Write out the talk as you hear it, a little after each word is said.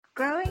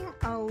Growing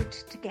old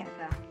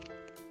together.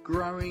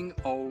 Growing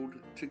old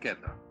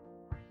together.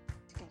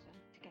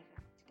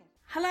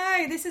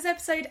 Hello, this is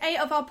episode 8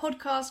 of our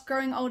podcast,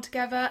 Growing Old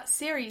Together,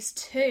 series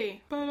 2.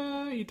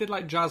 But you did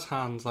like jazz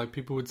hands, like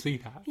people would see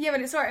that. Yeah,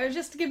 but it's alright, it was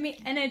just to give me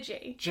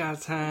energy.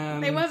 Jazz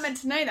hands. They weren't meant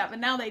to know that, but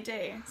now they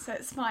do, so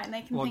it's fine.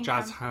 They can What think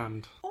jazz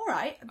hand?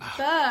 Alright,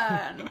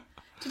 burn.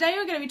 Today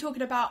we're going to be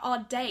talking about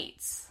our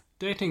dates.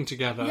 Dating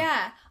together.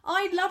 Yeah,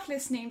 I love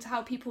listening to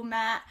how people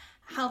met,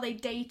 how they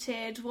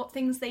dated, what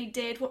things they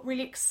did, what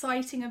really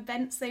exciting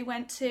events they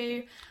went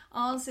to.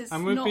 Ours is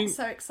not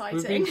so exciting.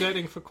 We've been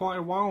dating for quite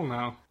a while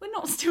now. We're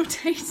not still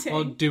dating.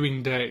 Or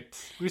doing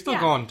dates. We still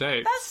go on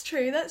dates.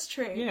 That's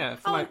true. Yeah,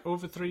 for like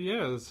over 3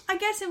 years. I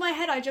guess in my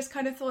head I just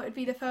kind of thought it'd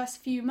be the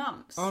first few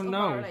months of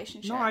our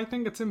relationship. No, I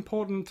think it's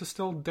important to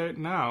still date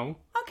now.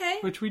 Okay.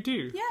 Which we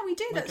do. Yeah, we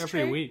do, like that's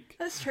every true. Week.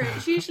 That's true.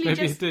 It's usually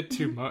Maybe just... you did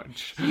too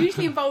much. It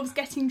usually involves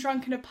getting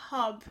drunk in a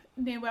pub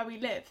near where we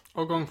live.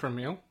 Or going for a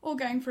meal. Or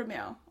going for a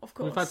meal, of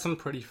course. We've had some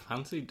pretty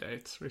fancy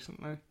dates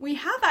recently. We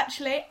have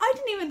actually. I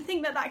didn't even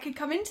think that could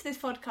come into this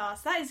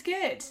podcast. That is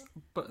good.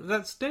 But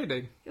that's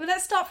dating. Well,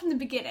 let's start from the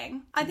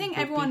beginning. I think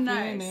everyone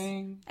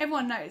knows.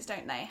 Everyone knows,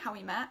 don't they, how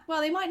we met? Well,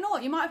 they might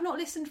not. You might have not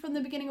listened from the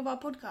beginning of our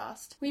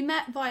podcast. We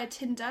met via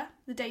Tinder,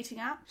 the dating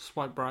app.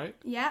 Swipe right.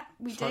 Yeah,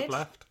 we Swipe did.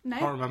 left. No.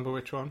 Can't remember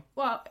which one.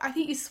 Well, I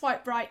think you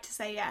swipe right to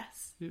say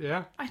yes.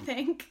 Yeah. I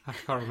think. I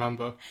can't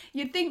remember.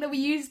 You'd think that we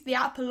used the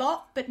app a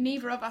lot, but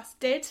neither of us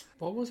did.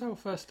 What was our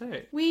first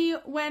date? We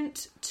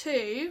went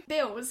to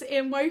Bill's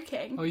in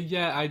Woking. Oh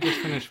yeah, I just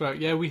finished work.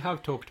 Yeah, we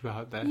have talked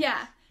about that.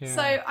 Yeah.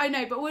 So, I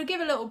know, but we'll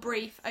give a little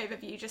brief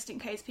overview just in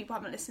case people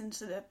haven't listened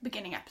to the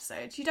beginning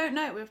episodes. You don't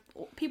know,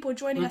 people are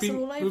joining us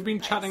all over. We've been the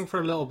place. chatting for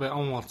a little bit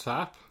on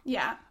WhatsApp.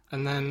 Yeah.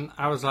 And then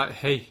I was like,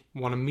 hey,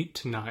 want to meet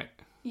tonight?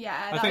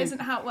 Yeah, that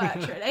isn't how it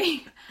works,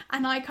 really.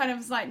 And I kind of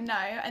was like, no.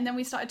 And then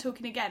we started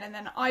talking again. And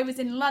then I was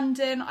in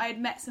London. I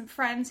had met some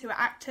friends who were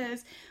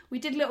actors. We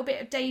did a little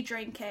bit of day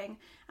drinking.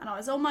 And I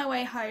was on my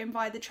way home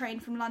via the train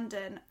from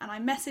London. And I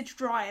messaged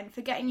Ryan,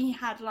 forgetting he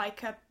had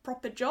like a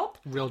proper job.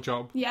 Real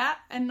job. Yeah,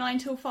 a 9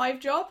 till 5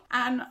 job.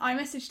 And I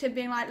messaged him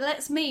being like,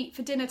 let's meet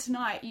for dinner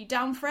tonight. Are you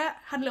down for it?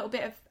 Had a little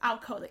bit of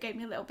alcohol that gave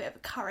me a little bit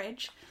of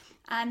courage.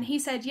 And he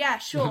said, yeah,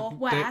 sure,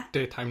 where?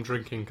 Daytime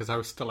drinking, because I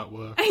was still at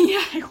work.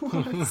 Yeah, it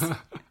was.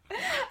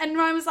 And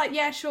Ryan was like,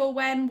 yeah, sure,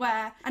 when,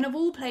 where? And of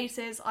all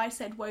places, I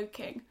said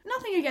Woking.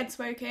 Nothing against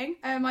Woking.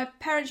 My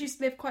parents used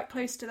to live quite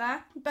close to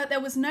there. But there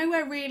was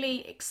nowhere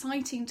really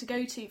exciting to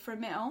go to for a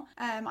meal.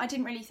 I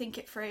didn't really think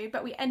it through,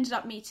 but we ended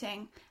up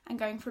meeting and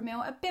going for a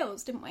meal at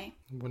Bill's, didn't we?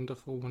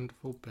 Wonderful,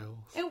 wonderful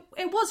Bill's.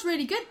 It was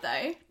really good,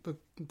 though. But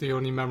the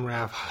only memory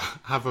I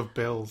have of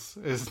Bill's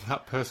is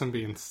that person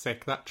being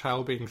sick, that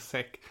child being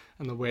sick,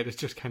 and the waiters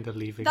just kind of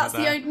leaving That's it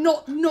there.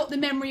 not the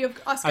memory of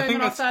us going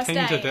on our first date. I think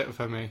that's tainted it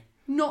for me.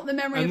 Not the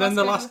memory and of us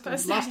then going on the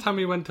first date. last time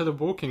we went to the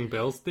Woking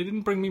Bills, they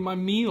didn't bring me my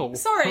meal.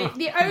 Sorry,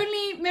 the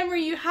only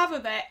memory you have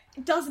of it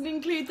doesn't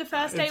include the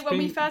first date when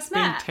we first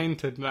met. It's been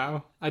tainted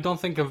now. I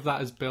don't think of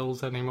that as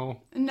Bills anymore.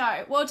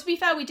 No. Well, to be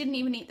fair, we didn't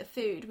even eat the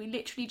food. We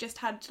literally just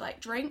had, like,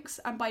 drinks.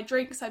 And by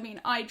drinks, I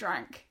mean I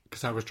drank.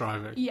 Because I was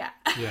driving. Yeah.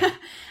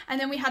 And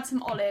then we had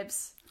some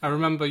olives. I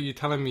remember you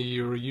telling me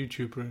you were a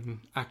YouTuber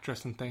and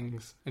actress and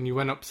things, and you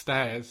went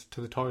upstairs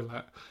to the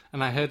toilet,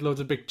 and I heard loads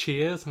of big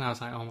cheers, and I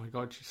was like, oh my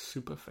god, she's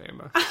super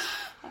famous.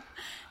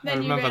 I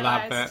remember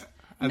that bit.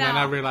 And then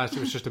I realised it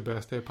was just a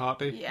birthday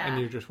party, and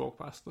you just walked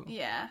past them.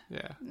 Yeah.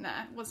 Yeah. No,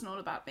 it wasn't all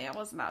about me. I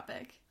wasn't that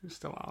big. You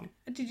still aren't.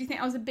 Did you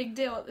think I was a big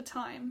deal at the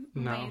time?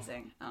 No.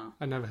 Amazing. Oh.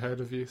 I never heard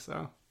of you,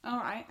 so.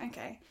 Alright,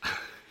 okay.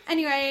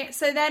 Anyway,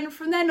 so then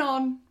from then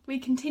on, we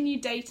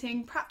continued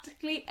dating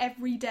practically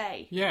every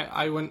day. Yeah,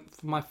 I went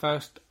for my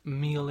first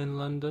meal in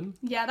London.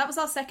 Yeah, that was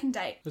our second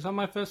date. Was that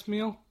my first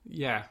meal?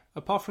 Yeah.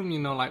 Apart from,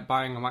 like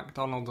buying a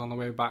McDonald's on the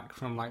way back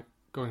from, like,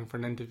 going for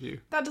an interview.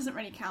 That doesn't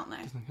really count,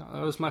 though.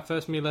 That was my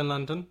first meal in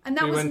London. And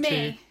that was me. We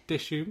went to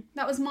Dishoom.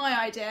 That was my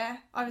idea.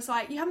 I was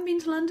like, you haven't been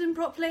to London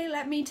properly?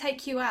 Let me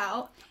take you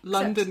out.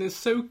 London is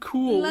so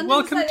cool.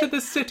 Welcome to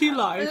the city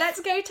life. Let's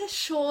go to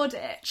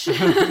Shoreditch.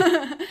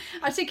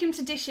 I took him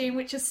to Dishoom,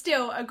 which is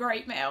still a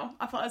great meal.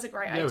 I thought it was a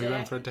great idea. Yeah, we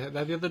went for a date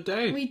there the other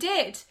day. We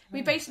did.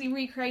 We basically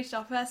recreated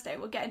our first date.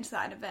 We'll get into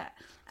that in a bit.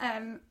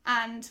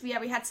 And we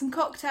had some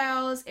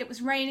cocktails. It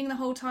was raining the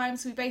whole time,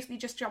 so we basically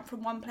just jumped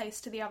from one place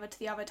to the other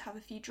to have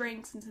a few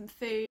drinks and some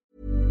food.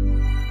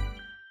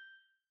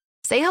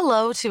 Say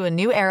hello to a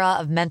new era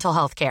of mental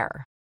health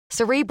care.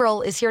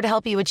 Cerebral is here to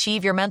help you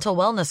achieve your mental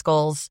wellness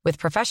goals with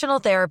professional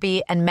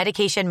therapy and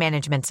medication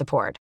management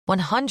support.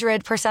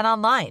 100%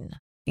 online.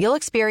 You'll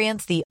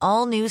experience the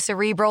all-new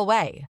Cerebral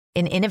Way,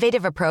 an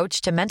innovative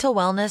approach to mental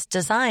wellness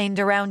designed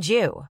around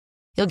you.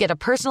 You'll get a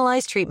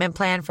personalized treatment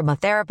plan from a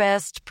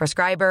therapist,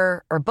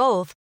 prescriber, or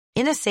both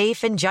in a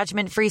safe and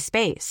judgment-free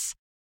space.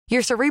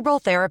 Your Cerebral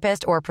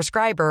therapist or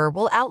prescriber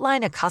will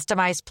outline a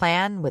customized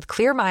plan with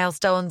clear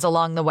milestones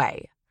along the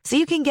way, so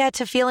you can get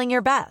to feeling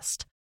your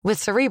best.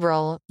 With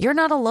Cerebral, you're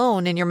not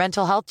alone in your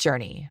mental health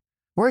journey.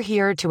 We're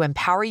here to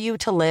empower you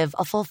to live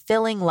a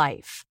fulfilling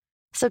life.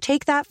 So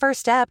take that first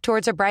step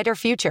towards a brighter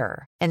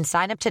future and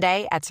sign up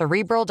today at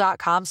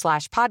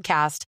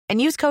Cerebral.com/podcast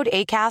and use code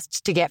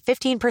ACAST to get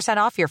 15%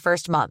 off your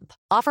first month.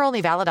 Offer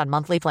only valid on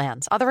monthly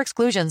plans. Other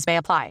exclusions may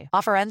apply.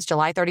 Offer ends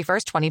July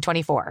 31st,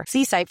 2024.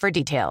 See site for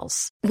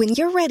details. When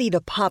you're ready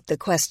to pop the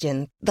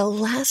question, the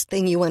last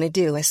thing you want to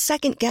do is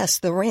second-guess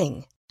the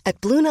ring. At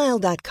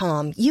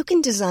BlueNile.com, you can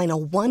design a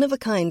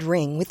one-of-a-kind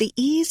ring with the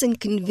ease and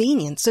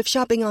convenience of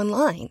shopping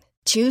online.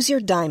 Choose your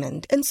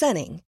diamond and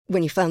setting.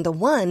 When you find the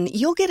one,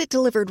 you'll get it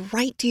delivered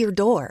right to your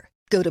door.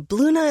 Go to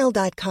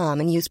BlueNile.com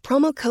and use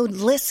promo code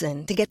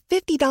LISTEN to get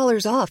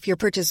 $50 off your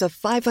purchase of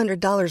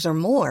 $500 or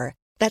more.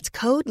 That's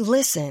code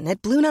LISTEN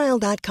at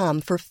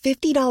BlueNile.com for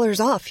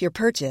 $50 off your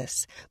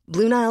purchase.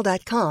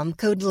 BlueNile.com,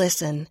 code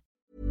LISTEN.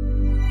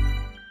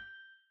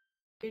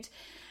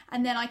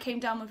 And then I came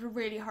down with a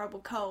really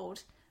horrible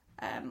cold,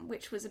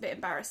 which was a bit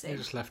embarrassing. You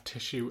just left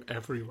tissue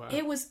everywhere.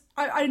 It was.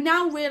 I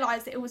now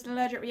realise that it was an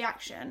allergic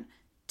reaction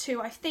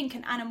to, I think,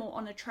 an animal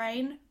on a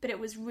train, but it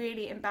was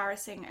really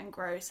embarrassing and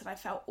gross, and I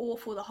felt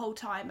awful the whole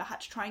time. I had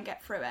to try and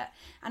get through it,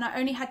 and I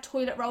only had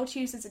toilet roll to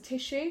use as a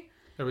tissue.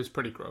 It was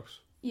pretty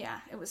gross.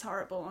 Yeah, it was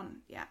horrible, and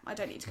yeah, I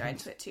don't need to go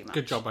into it too much.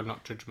 Good job I'm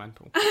not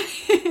judgmental.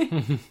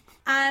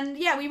 And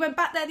yeah, we went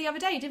back there the other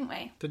day, didn't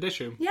we? To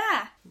Dishoom?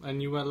 Yeah.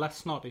 And you were less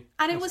snotty.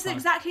 And it was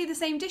exactly the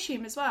same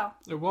Dishoom as well.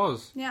 It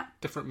was. Yeah.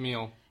 Different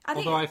meal.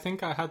 I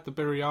think I had the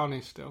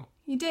biryani still.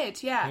 You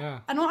did, yeah. Yeah.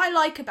 And what I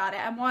like about it,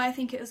 and why I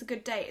think it was a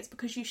good date, is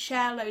because you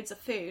share loads of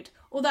food.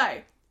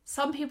 Although,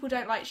 some people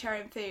don't like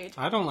sharing food.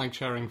 I don't like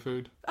sharing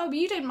food. Oh, but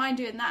you didn't mind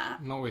doing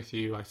that. Not with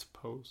you, I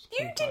suppose.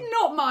 You did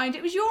not mind.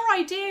 It was your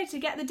idea to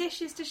get the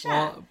dishes to share.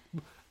 Well,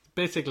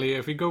 basically,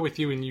 if we go with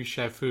you and you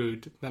share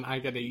food, then I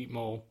get to eat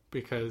more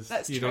because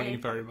you don't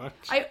eat very much.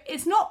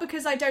 It's not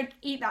because I don't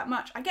eat that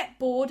much. I get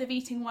bored of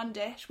eating one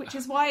dish, which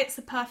is why it's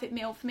the perfect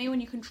meal for me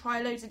when you can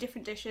try loads of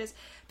different dishes.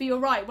 But you're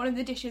right, one of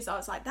the dishes I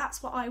was like,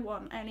 that's what I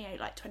want. I only ate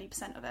like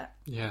 20% of it.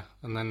 Yeah,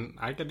 and then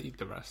I get to eat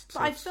the rest. So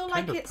but I feel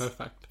like it's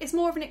perfect. It's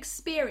more of an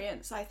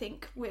experience, I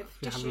think, with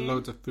you have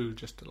loads of food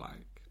just to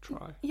like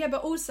try. Yeah,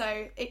 but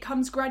also it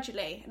comes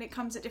gradually and it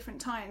comes at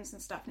different times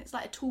and stuff, and it's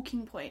like a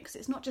talking point because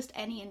it's not just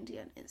any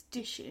Indian, it's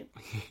Dishoom.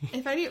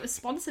 If only it was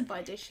sponsored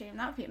by Dishoom,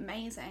 that would be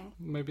amazing.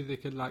 Maybe they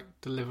could like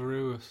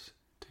Deliveroo us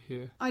to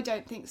here. I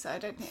don't think so. I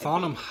don't think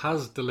Farnham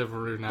has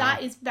Deliveroo now.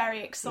 That is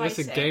very exciting. It's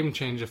a game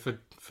changer for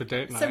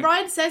date night. So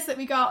Ryan says that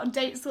we go out on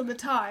dates all the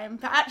time,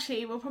 but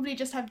actually we'll probably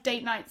just have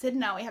date nights in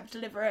now we have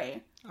Deliveroo.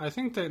 I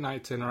think date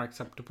nights in are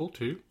acceptable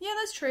too. Yeah,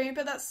 that's true,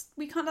 but that's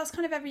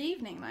kind of every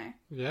evening though.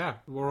 Yeah,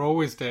 we're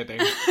always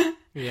dating.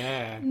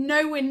 Yeah.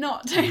 No, we're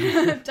not.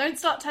 Don't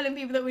start telling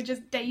people that we're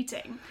just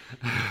dating.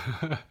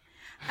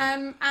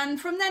 And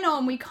from then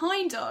on, we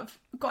kind of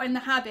got in the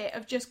habit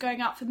of just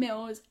going out for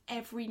meals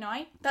every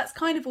night. That's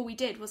kind of all we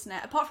did, wasn't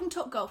it? Apart from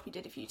Top Golf, we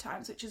did a few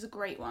times, which is a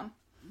great one.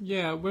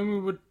 Yeah, when we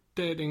were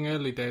dating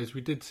early days,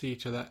 we did see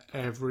each other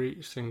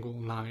every single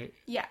night.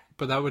 Yeah.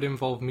 But that would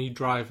involve me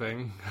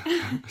driving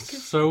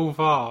so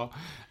far.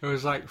 It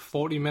was like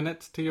 40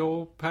 minutes to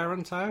your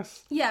parents'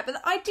 house. Yeah, but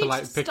I did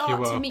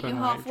start to meet you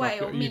halfway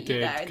or meet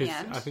you there in the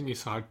end. I think you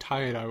saw how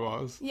tired I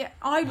was. Yeah,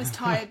 I was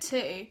tired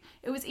too.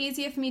 It was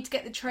easier for me to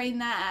get the train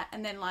there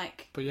and then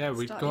like... But yeah,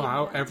 we'd go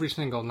out every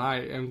single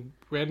night and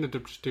we ended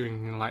up just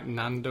doing like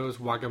Nando's,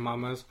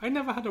 Wagamama's. I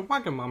never had a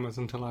Wagamama's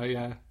until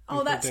I...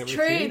 Oh, that's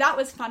true. That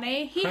was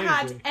funny. He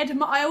had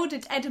I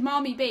ordered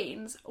edamame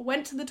beans,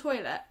 went to the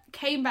toilet,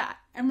 came back,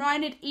 and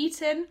Ryan had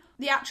eaten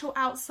the actual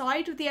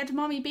outside of the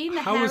edamame bean,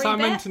 the hairy bit. How was I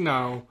meant to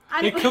know?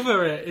 They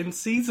cover it in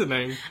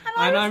seasoning.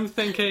 And I'm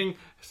thinking,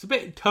 it's a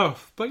bit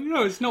tough, but you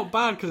know, it's not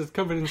bad because it's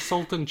covered in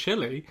salt and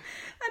chilli.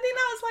 I think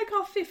that was like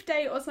our 5th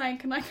date or something,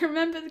 and I can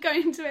remember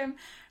going to him,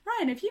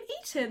 Ryan, have you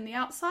eaten the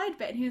outside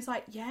bit? And he was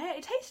like, yeah,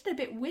 it tasted a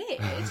bit weird.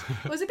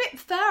 It was a bit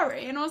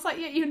furry. And I was like,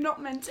 yeah, you're not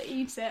meant to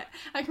eat it.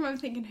 I can remember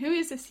thinking, who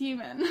is this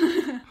human?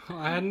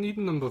 I hadn't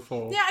eaten them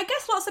before. Yeah, I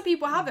guess lots of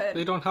people haven't.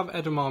 They don't have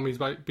edamames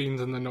like beans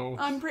in the north.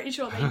 I'm pretty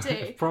sure they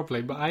do.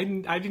 Probably, but I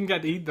didn't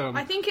get to eat them.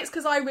 I think it's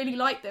because I really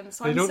like them,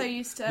 so I'm so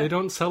used to... They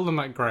don't sell them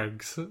at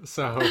Greggs,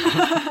 so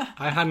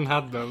I hadn't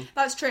had them.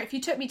 That's true. If you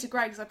took me to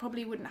Greggs, I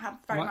probably wouldn't have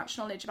very much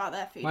knowledge about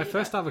their food. My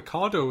first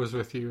avocado was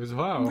with you as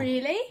well.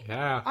 Really?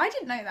 Yeah. I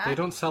didn't know that. They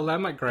don't sell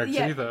them at Greggs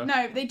either.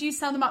 No, they do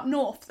sell them up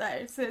north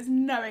though, so there's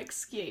no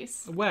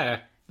excuse.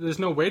 Where? There's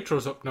no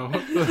Waitrose up north.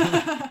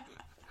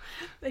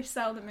 They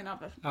sell them in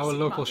other... Our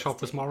local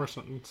shop is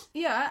Morrison's.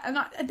 Yeah,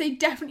 and they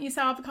definitely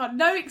sell avocado.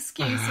 No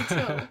excuse at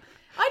all.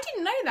 I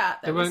didn't know that.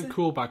 They weren't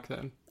cool back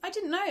then. I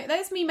didn't know.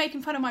 There's me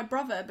making fun of my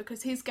brother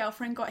because his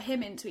girlfriend got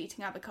him into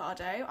eating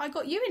avocado. I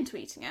got you into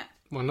eating it.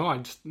 Well, no, I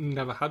just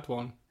never had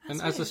one.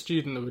 And as a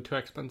student, they were too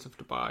expensive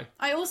to buy.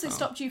 I also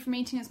stopped you from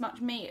eating as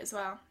much meat as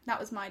well. That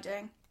was my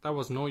doing. That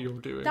was not your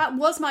doing. That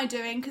was my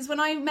doing, because when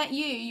I met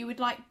you, you would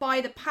like buy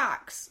the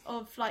packs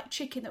of like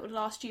chicken that would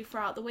last you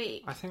throughout the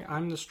week. I think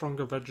I'm the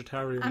stronger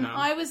vegetarian now. And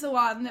I was the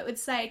one that would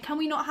say, can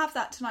we not have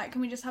that tonight?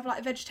 Can we just have like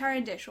a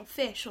vegetarian dish or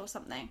fish or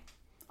something?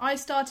 I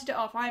started it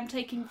off. I am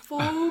taking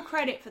full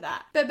credit for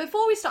that. But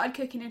before we started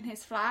cooking in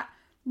his flat,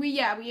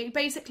 We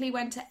basically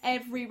went to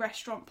every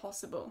restaurant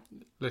possible.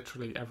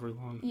 Literally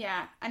everyone.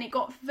 Yeah, and it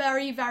got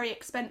very, very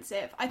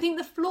expensive. I think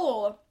the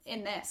flaw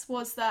in this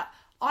was that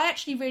I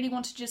actually really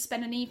wanted to just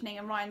spend an evening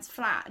in Ryan's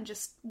flat and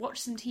just watch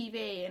some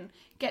TV and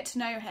get to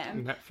know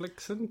him.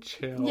 Netflix and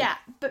chill. Yeah,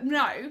 but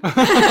no.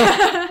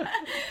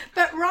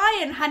 But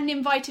Ryan hadn't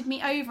invited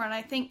me over, and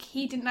I think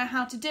he didn't know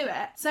how to do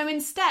it. So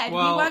instead, we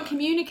weren't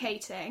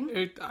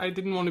communicating. I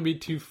didn't want to be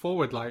too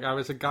forward. Like, I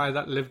was a guy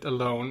that lived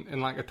alone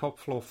in, like, a top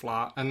floor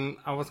flat, and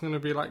I was going to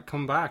be like,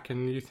 come back,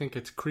 and you think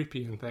it's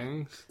creepy and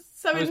things.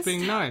 So I was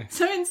being nice.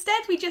 So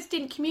instead, we just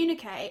didn't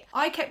communicate.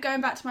 I kept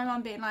going back to my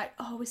mum being like,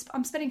 oh,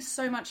 I'm spending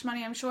so much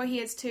money. I'm sure he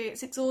is too.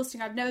 It's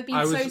exhausting. I've never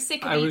been so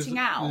sick of eating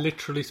out. I was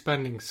literally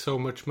spending so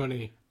much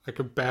money. I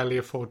could barely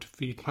afford to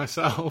feed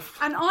myself.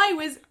 And I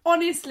was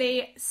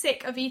honestly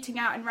sick of eating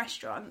out in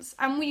restaurants.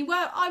 And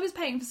I was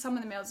paying for some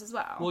of the meals as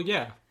well. Well,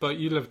 yeah, but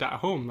you lived at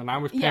home and I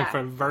was paying for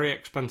a very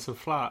expensive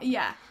flat.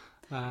 Yeah.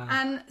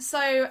 And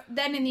so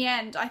then in the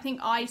end, I think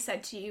I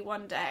said to you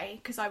one day,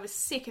 because I was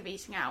sick of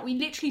eating out, we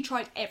literally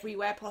tried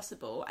everywhere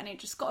possible and it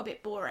just got a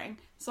bit boring.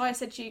 So I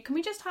said to you, can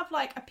we just have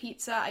like a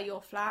pizza at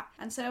your flat?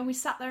 And so we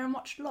sat there and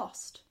watched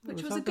Lost,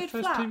 which was a good flat.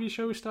 Was that the first TV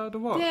show we started to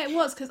watch? Yeah, it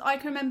was, because I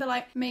can remember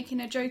like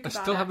making a joke about it.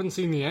 I still haven't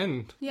seen the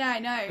end. Yeah, I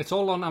know. It's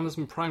all on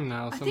Amazon Prime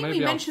now, so I think maybe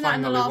we I'll mentioned that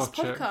in the finally last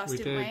watch podcast, it.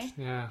 didn't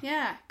we? Yeah.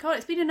 Yeah. God,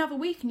 it's been another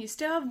week and you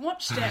still haven't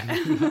watched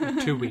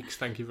it. 2 weeks,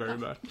 thank you very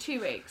much. 2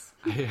 weeks.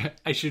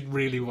 I should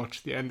really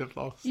watch the end of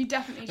Lost. You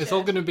definitely should. It's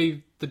all going to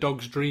be the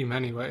dog's dream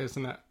anyway,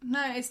 isn't it?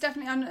 No, it's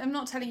definitely... I'm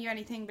not telling you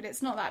anything, but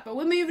it's not that. But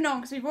we're moving on,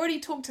 because we've already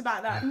talked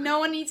about that. No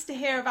one needs to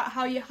hear about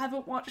how you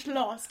haven't watched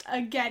Lost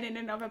again in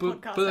another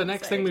podcast But the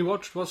next thing we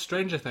watched was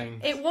Stranger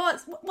Things. It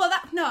was... Well,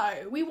 no.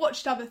 We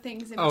watched other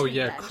things in between. Oh,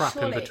 yeah, then, crap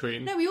surely. in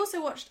between. No, we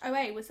also watched... Oh,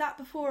 wait, was that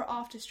before or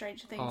after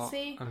Stranger Things? Oh,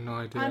 See? I have no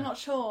idea. I'm not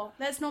sure.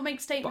 Let's not make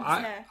statements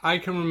here. I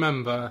can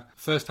remember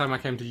first time I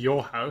came to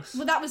your house.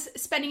 Well, that was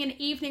spending an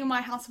evening in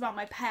my house without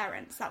my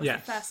parents. That was the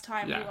first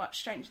time we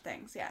watched Stranger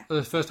Things, yeah.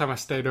 The first time I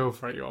stayed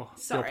over at your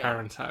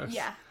parents' house.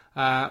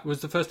 Yeah.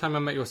 Was the first time I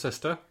met your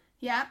sister.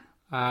 Yeah.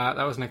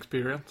 That was an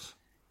experience.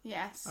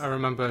 Yes. I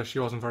remember she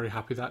wasn't very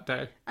happy that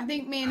day. I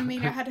think me and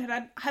Amelia had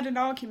an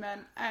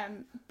argument,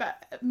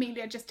 but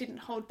Amelia just didn't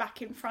hold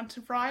back in front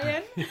of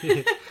Ryan.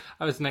 That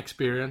was an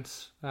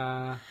experience.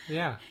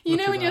 Yeah. You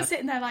know when you're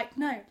sitting there like,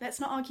 no, let's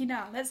not argue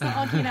now. Let's not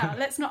argue now.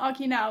 Let's not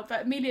argue now.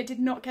 But Amelia did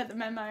not get the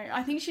memo.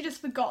 I think she just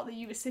forgot that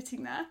you were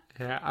sitting there.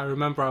 Yeah, I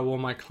remember I wore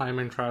my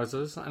climbing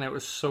trousers and it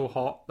was so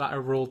hot that I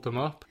rolled them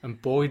up.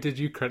 And boy, did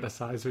you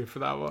criticise me for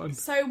that one.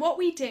 So what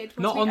we did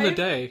was... Not on the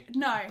day.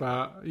 No.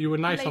 But you were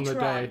nice on the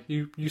day.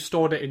 You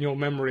stored it in your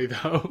memory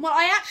though. Well,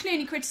 I actually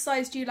only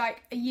criticised you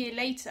like a year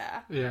later.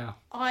 Yeah.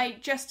 I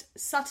just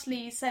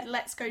subtly said,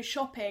 let's go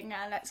shopping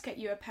and let's get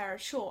you a pair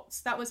of shorts.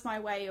 That was my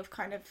way of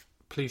kind of...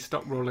 Please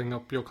stop rolling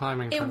up your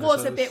climbing trousers. It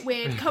was a bit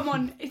weird. Come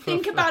on,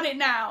 think about it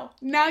now.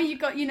 Now you've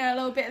got, a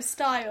little bit of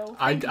style.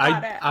 Think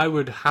about it. I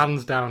would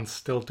hands down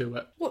still do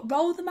it. What,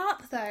 roll them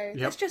up though? Yep.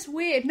 That's just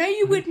weird. No,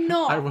 you would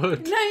not. I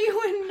would. No,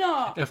 you would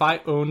not. If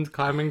I owned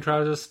climbing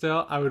trousers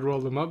still, I would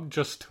roll them up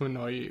just to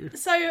annoy you.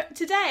 So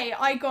today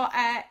I got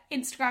an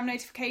Instagram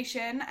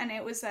notification and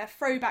it was a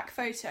throwback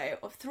photo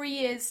of 3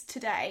 years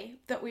today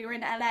that we were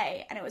in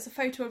LA, and it was a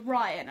photo of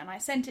Ryan, and I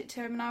sent it to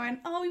him and I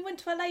went, oh, we went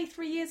to LA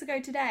 3 years ago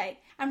today.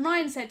 And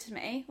Ryan said to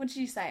me, what did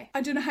you say?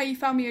 I don't know how you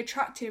found me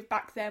attractive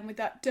back then with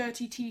that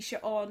dirty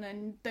t-shirt on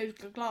and those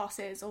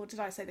glasses, or did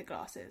I say the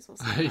glasses or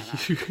something like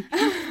that?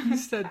 You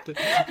said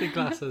the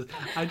glasses.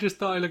 I just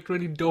thought I looked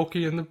really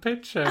dorky in the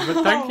picture,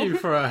 but thank you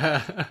for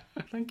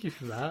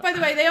that. By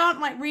the way, they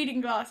aren't like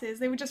reading glasses,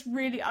 they were just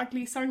really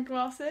ugly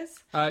sunglasses.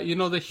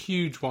 The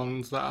huge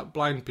ones that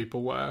blind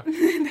people wear?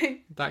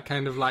 That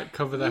kind of like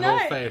cover their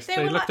whole face.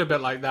 They looked a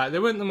bit like that. They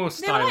weren't the most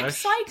stylish. They were like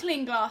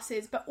cycling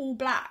glasses, but all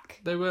black.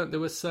 They were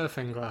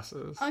surfing glasses.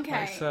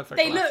 Okay. Like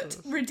they glasses.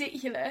 Looked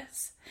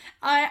ridiculous.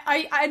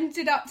 I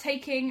ended up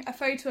taking a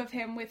photo of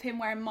him with him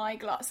wearing my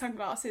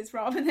sunglasses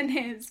rather than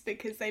his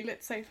because they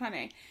looked so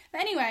funny.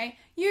 But anyway,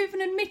 you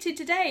even admitted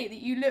today that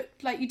you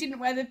looked like you didn't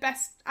wear the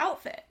best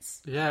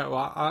outfits. Yeah,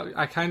 well,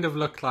 I kind of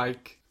looked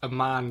like a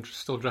man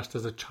still dressed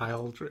as a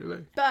child,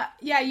 really. But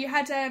yeah, you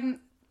had...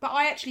 But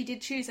I actually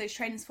did choose those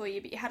trainers for you,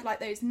 but you had like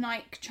those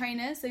Nike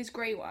trainers, those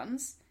grey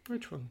ones.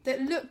 Which one?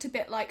 That looked a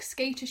bit like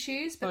skater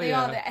shoes, but they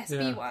are the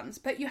SB ones.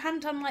 But you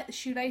hadn't done like the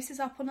shoelaces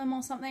up on them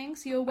or something,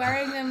 so you're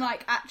wearing them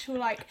like actual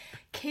like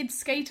kids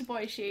skater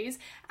boy shoes.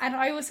 And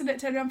I also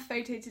looked at a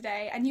photo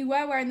today, and you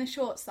were wearing the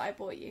shorts that I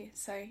bought you,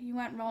 so you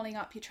weren't rolling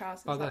up your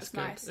trousers. Oh, that's good.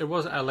 Nice. It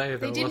was LA though.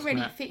 They didn't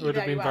really fit you very well. It would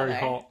have been very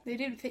hot. They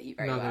didn't fit you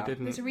very well. No, they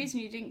didn't. There's a reason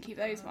you didn't keep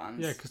those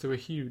ones. Yeah, because they were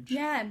huge.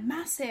 Yeah,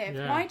 massive.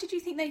 Yeah. Why did you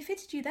think they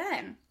fitted you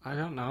then? I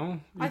don't know.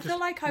 I feel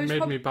like I was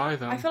made me buy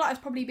them. I feel like I was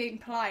probably being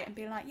polite and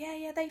being like,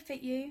 yeah, they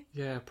fit you.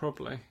 Yeah,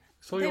 probably.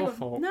 It's all your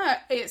fault. No,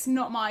 it's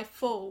not my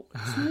fault.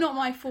 It's not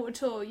my fault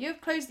at all. You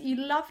have clothes that you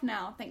love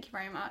now. Thank you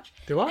very much.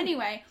 Do I?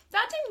 Anyway,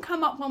 that didn't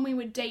come up when we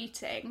were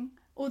dating.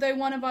 Although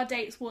one of our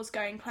dates was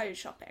going clothes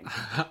shopping.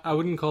 I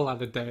wouldn't call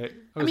that a date.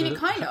 It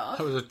kind of.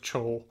 That was a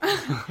chore.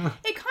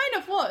 It kind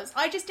of was.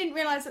 I just didn't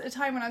realise at the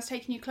time when I was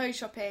taking you clothes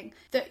shopping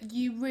that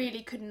you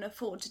really couldn't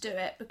afford to do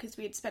it because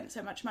we had spent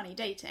so much money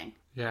dating.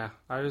 Yeah,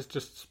 I was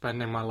just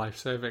spending my life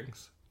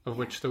savings, of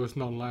which there was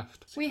none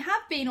left. We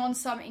have been on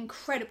some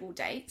incredible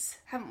dates,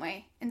 haven't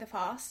we, in the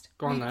past?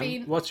 Go on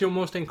What's your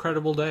most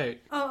incredible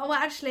date? Oh, well,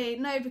 actually,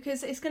 no,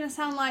 because it's going to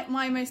sound like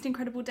my most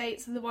incredible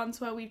dates are the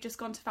ones where we've just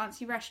gone to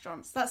fancy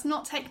restaurants. That's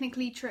not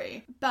technically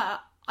true,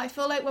 but I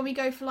feel like when we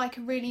go for like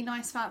a really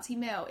nice fancy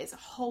meal, it's a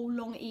whole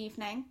long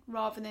evening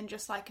rather than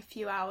just like a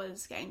few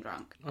hours getting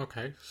drunk.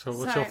 Okay, so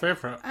what's your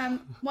favourite?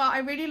 Well, I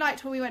really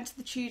liked when we went to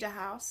the Tudor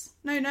House.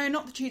 No,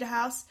 not the Tudor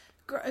House.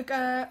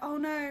 Oh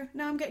no,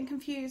 now I'm getting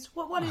confused.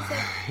 What is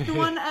it? The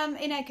one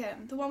in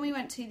Egham, the one we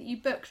went to that you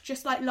booked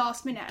just like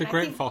last minute. The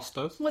Great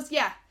Fosters.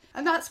 Yeah,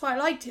 and that's why I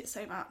liked it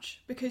so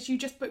much, because you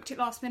just booked it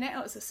last minute.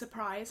 It was a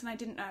surprise and I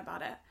didn't know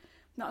about it.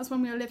 That was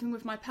when we were living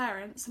with my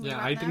parents. And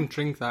I didn't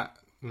drink that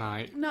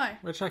night. No.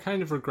 Which I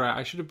kind of regret.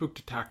 I should have booked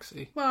a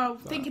taxi. Well,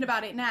 thinking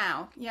about it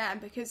now, yeah,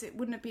 because it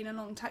wouldn't have been a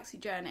long taxi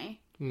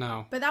journey.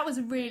 No. But that was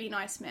a really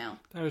nice meal.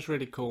 That was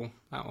really cool,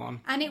 that one.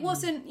 And it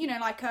wasn't,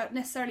 like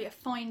necessarily a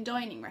fine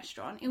dining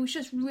restaurant. It was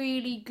just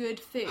really good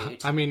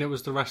food. I mean, it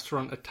was the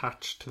restaurant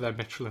attached to their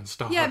Michelin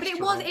star restaurant.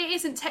 But it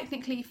isn't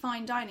technically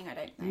fine dining, I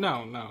don't think.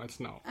 No,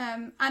 it's not.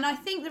 And I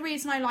think the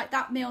reason I liked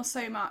that meal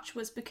so much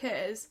was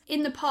because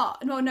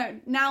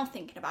now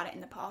thinking about it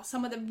in the past,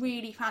 some of the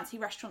really fancy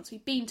restaurants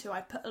we've been to,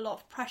 I put a lot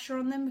of pressure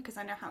on them because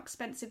I know how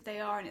expensive they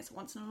are and it's a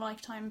once in a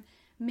lifetime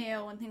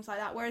meal and things like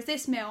that. Whereas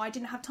this meal, I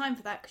didn't have time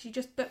for that because you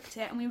just booked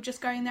it and we were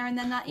just going there and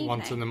then that evening.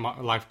 Once in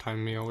a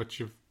lifetime meal, which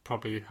you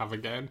probably have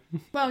again.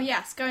 Well,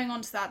 yes, going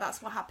on to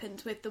that's what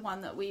happened with the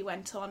one that we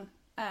went on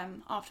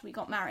after we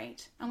got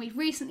married. And we've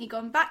recently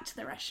gone back to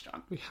the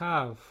restaurant. We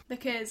have.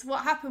 Because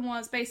what happened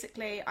was,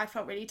 basically, I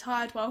felt really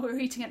tired while we were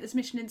eating at this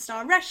Michelin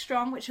star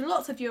restaurant, which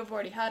lots of you have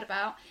already heard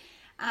about.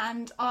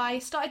 And I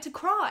started to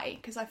cry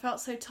because I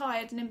felt so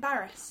tired and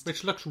embarrassed.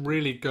 Which looks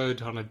really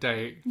good on a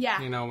date. Yeah.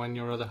 When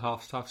your other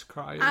half starts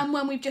crying. And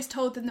when we've just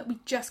told them that we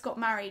just got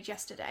married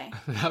yesterday.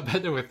 I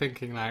bet they were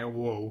thinking like,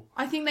 whoa.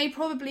 I think they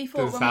probably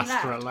thought when we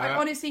left. I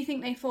honestly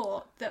think they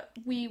thought that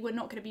we were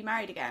not going to be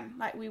married again.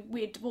 Like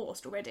we'd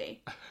divorced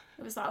already.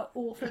 It was like an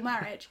awful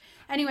marriage.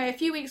 Anyway, a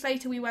few weeks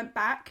later we went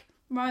back.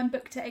 Ryan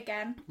booked it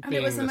again. And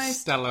Being it was the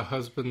most stellar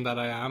husband that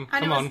I am.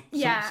 Come on,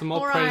 some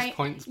more praise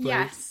points, please.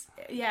 Yes.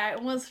 Yeah,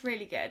 it was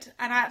really good.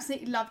 And I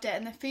absolutely loved it.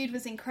 And the food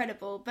was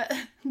incredible. But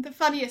the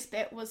funniest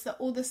bit was that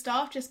all the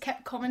staff just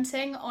kept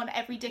commenting on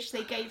every dish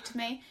they gave to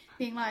me.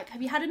 Being like,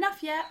 have you had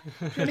enough yet?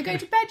 Do you want to go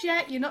to bed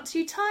yet? You're not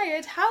too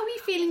tired? How are we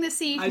feeling this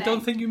evening? I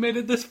don't think you made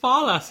it this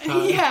far last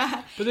time.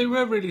 Yeah. But they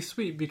were really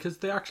sweet because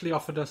they actually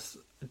offered us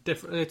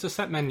it's a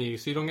set menu,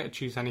 so you don't get to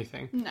choose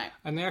anything. No.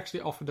 And they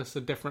actually offered us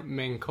a different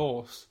main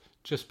course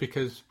just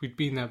we'd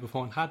been there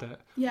before and had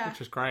it. Yeah. Which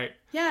was great.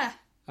 Yeah.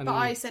 And but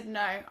I said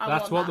no.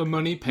 That's what the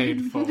money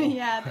paid for.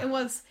 Yeah, it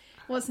was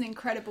an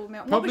incredible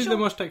meal. Probably the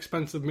most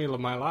expensive meal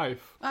of my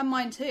life. And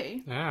mine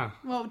too. Yeah.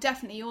 Well,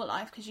 definitely your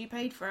life because you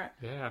paid for it.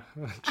 Yeah.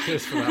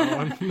 Cheers for that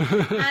one.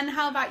 And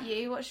how about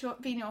you? What's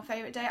been your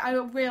favourite day? I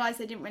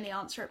realised I didn't really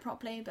answer it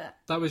properly, but...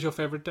 That was your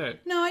favourite day?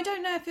 No, I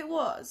don't know if it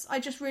was. I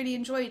just really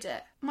enjoyed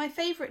it. My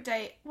favourite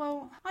date,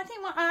 well, I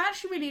think I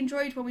actually really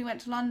enjoyed when we went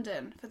to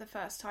London for the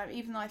first time,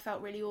 even though I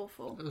felt really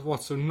awful.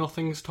 What, so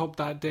nothing's topped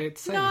that date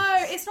since? No,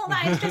 it's not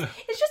that.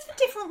 It's just for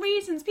different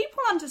reasons. People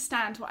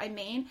understand what I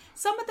mean.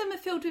 Some of them are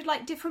filled with,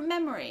 like, different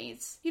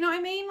memories. You know what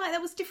I mean? Like, there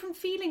was different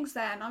feelings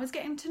then. I was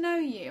getting to know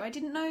you. I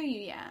didn't know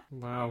you yet.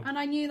 Wow. And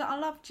I knew that I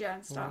loved you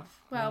and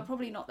stuff. Well,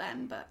 probably not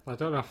then, but... I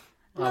don't know.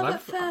 Love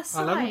at first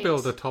sight. I'll never be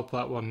able to top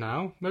that one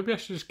now. Maybe I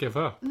should just give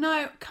up.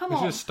 No, come on.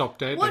 I should just stop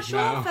dating What's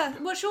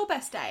your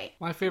best date?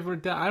 My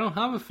favourite date? I don't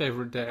have a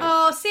favourite date.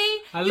 Oh,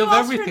 see? I love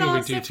everything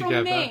we do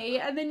together. Me,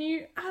 and then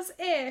you, as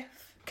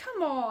if.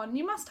 Come on,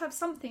 you must have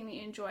something that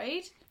you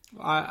enjoyed.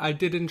 I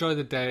did enjoy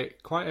the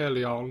date quite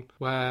early on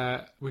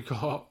where we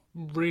got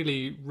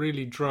really,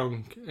 really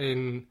drunk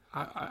in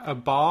a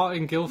bar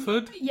in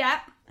Guildford. Yeah.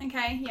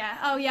 Okay, yeah.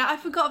 Oh, yeah, I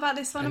forgot about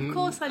this one. Of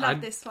course I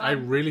love this one. I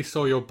really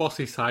saw your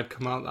bossy side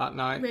come out that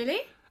night. Really?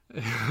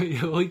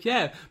 Well,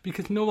 yeah,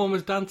 because no one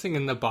was dancing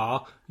in the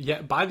bar,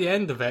 yet by the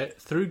end of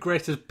it, through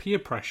Grace's peer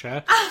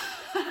pressure,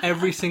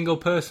 every single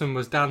person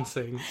was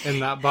dancing in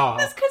that bar.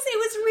 That's because it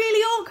was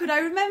really awkward, I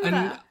remember.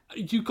 And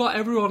you got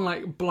everyone,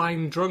 like,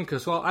 blind drunk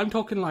as well. I'm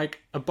talking, like,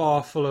 a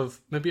bar full of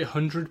maybe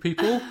 100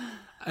 people.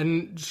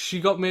 And she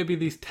got maybe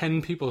these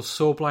 10 people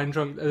so blind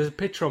drunk. There's a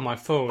picture on my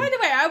phone. By the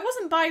way, I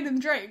wasn't buying them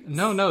drinks.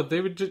 No,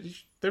 they were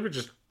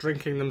just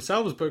drinking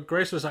themselves. But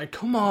Grace was like,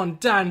 "Come on,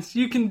 dance!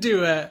 You can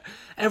do it."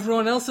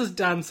 Everyone else is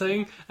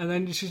dancing, and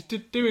then she's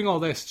doing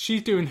all this.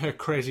 She's doing her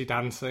crazy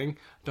dancing.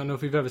 Don't know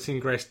if you've ever seen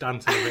Grace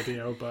dance in a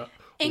video, but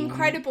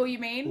incredible, you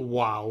mean?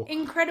 Wow,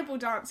 incredible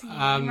dancing, you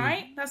mean,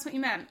 right? That's what you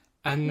meant.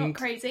 And not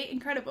crazy,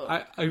 incredible.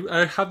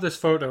 I have this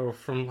photo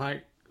from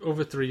like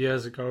over 3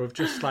 years ago of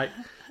just like.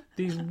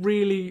 these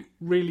really,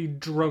 really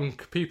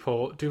drunk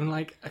people doing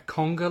like a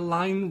conga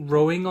line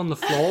rowing on the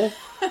floor.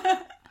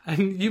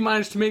 And you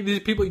managed to make these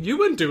people, you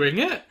weren't doing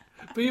it,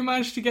 but you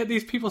managed to get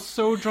these people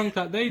so drunk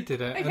that they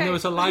did it. Okay. And there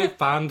was a live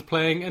band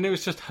playing, and it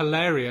was just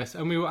hilarious.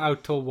 And we were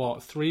out till,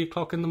 3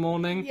 o'clock in the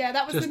morning? Yeah,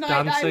 that was just the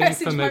night that I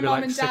dancing messaged for my maybe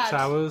mum and 6 dad,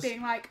 hours.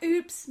 being like,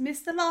 oops,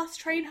 missed the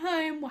last train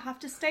home. We'll have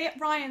to stay at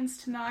Ryan's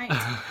tonight.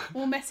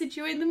 We'll message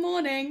you in the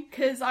morning,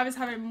 because I was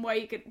having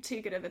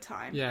too good of a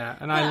time. Yeah,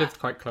 and I lived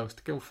quite close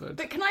to Guildford.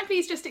 But can I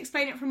please just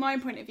explain it from my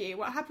point of view?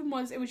 What happened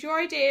was, it was your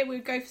idea, we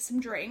would go for some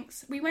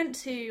drinks. We went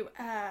to,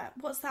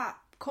 what's that?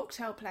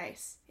 Cocktail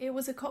place. It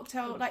was a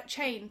cocktail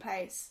chain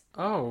place.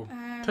 Oh,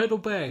 Turtle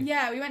Bay.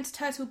 Yeah, we went to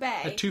Turtle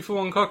Bay.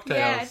 2-for-1 cocktails.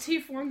 Yeah,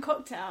 2-for-1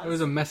 cocktails. It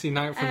was a messy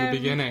night from the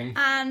beginning.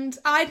 And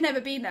I'd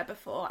never been there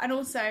before. And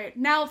also,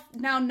 now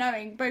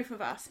knowing both of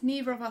us,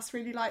 neither of us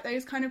really like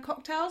those kind of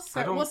cocktails.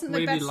 So I don't it wasn't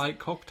really the best. like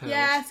cocktails.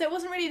 Yeah, so it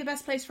wasn't really the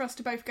best place for us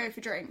to both go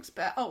for drinks.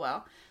 But oh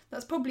well,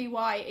 that's probably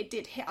why it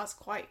did hit us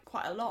quite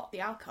a lot,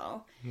 the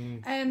alcohol.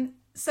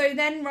 So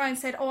then Ryan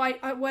said,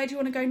 where do you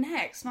want to go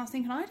next? And I was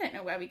thinking, I don't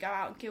know where we go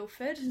out in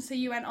Guildford. And so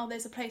you went,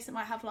 there's a place that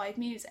might have live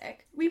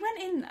music. We went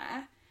in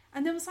there,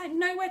 and there was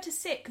nowhere to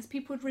sit because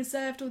people had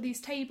reserved all these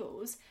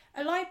tables.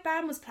 A live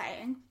band was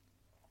playing,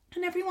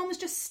 and everyone was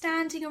just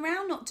standing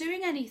around not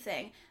doing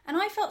anything. And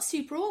I felt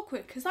super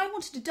awkward because I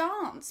wanted to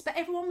dance, but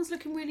everyone was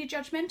looking really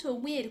judgmental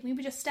and weird, and we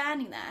were just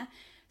standing there.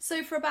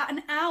 So for about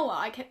an hour,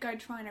 I kept going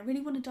to Ryan, I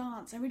really want to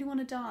dance, I really want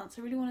to dance,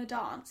 I really want to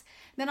dance.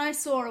 Then I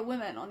saw a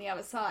woman on the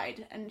other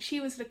side, and she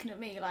was looking at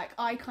me like,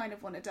 I kind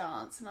of want to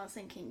dance. And I was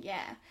thinking,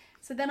 yeah.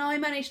 So then I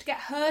managed to get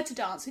her to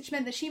dance, which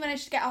meant that she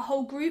managed to get a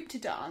whole group to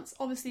dance.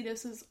 Obviously,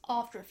 this was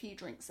after a few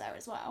drinks there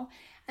as well.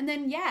 And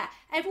then, yeah,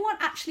 everyone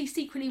actually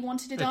secretly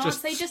wanted to dance.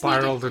 They just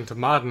spiraled into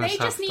madness. They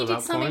just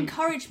needed some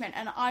encouragement,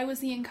 and I was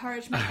the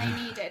encouragement they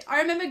needed.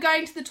 I remember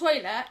going to the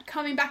toilet,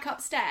 coming back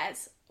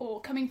upstairs, or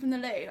coming from the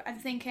loo,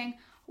 and thinking,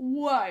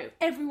 whoa,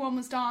 everyone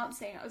was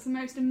dancing. It was the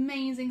most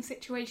amazing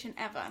situation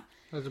ever.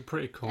 It was a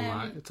pretty cool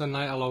night. It's a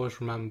night I'll always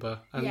remember.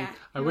 And yeah,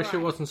 I wish it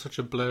wasn't such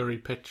a blurry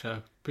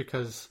picture,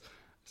 because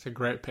it's a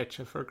great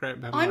picture for a great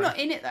memory. I'm not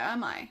in it though,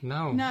 am I?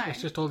 No.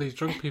 It's just all these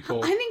drunk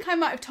people. I think I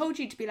might have told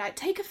you to be like,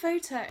 take a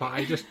photo. But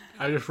I just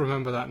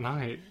remember that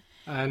night.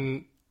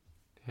 And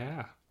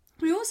yeah.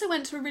 We also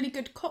went to a really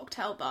good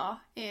cocktail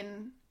bar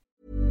in...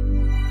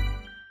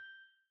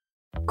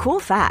 Cool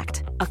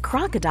fact, a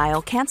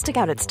crocodile can't stick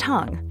out its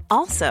tongue.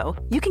 Also,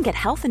 you can get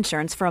health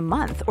insurance for a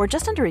month or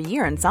just under a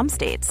year in some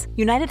states.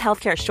 United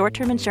Healthcare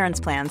short-term insurance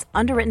plans,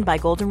 underwritten by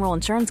Golden Rule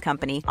Insurance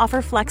Company,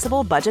 offer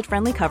flexible,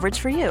 budget-friendly coverage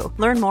for you.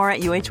 Learn more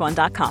at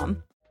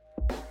uh1.com.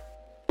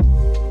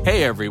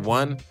 Hey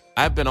everyone,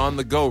 I've been on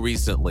the go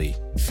recently.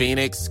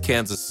 Phoenix,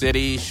 Kansas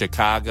City,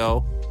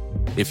 Chicago.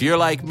 If you're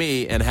like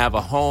me and have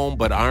a home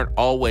but aren't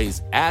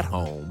always at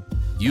home,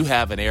 you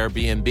have an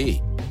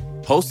Airbnb.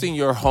 Hosting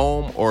your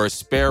home or a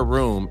spare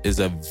room is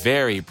a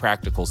very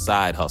practical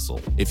side hustle.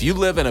 If you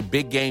live in a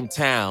big game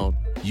town,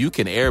 you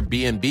can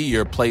Airbnb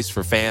your place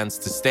for fans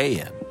to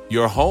stay in.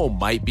 Your home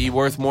might be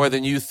worth more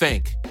than you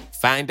think.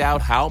 Find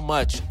out how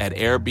much at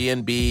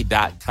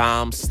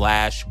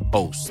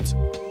airbnb.com/host.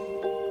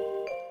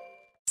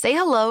 Say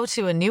hello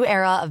to a new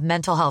era of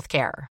mental health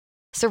care.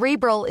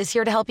 Cerebral is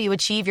here to help you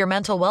achieve your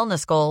mental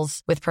wellness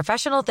goals with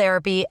professional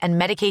therapy and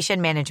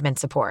medication management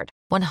support.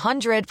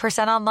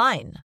 100%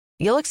 online.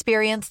 You'll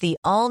experience the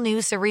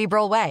all-new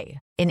Cerebral Way,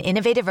 an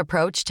innovative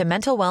approach to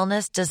mental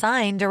wellness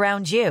designed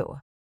around you.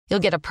 You'll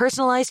get a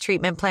personalized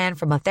treatment plan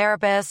from a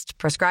therapist,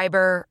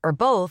 prescriber, or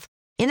both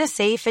in a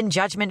safe and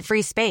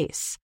judgment-free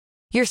space.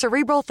 Your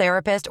Cerebral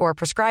therapist or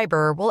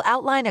prescriber will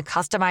outline a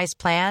customized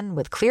plan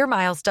with clear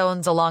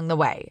milestones along the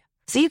way,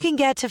 so you can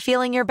get to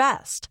feeling your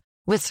best.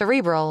 With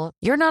Cerebral,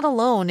 you're not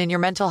alone in your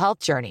mental health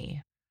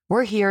journey.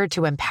 We're here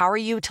to empower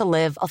you to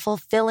live a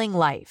fulfilling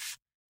life.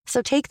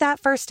 So take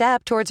that first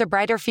step towards a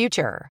brighter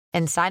future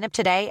and sign up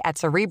today at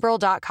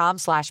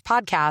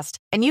Cerebral.com/podcast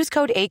and use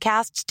code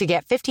ACAST to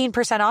get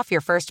 15% off your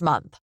first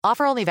month.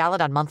 Offer only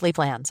valid on monthly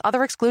plans.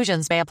 Other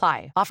exclusions may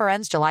apply. Offer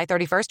ends July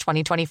 31st,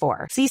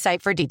 2024. See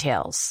site for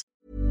details.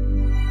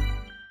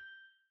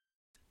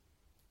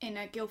 In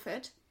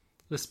Guildford.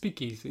 The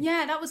Speakeasy.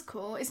 Yeah, that was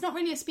cool. It's not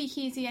really a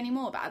speakeasy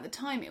anymore, but at the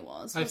time it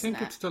was, I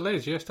think it still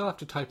is. You still have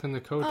to type in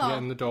the code to get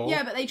in the door.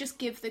 Yeah, but they just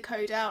give the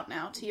code out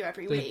now to you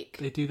every week.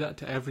 They do that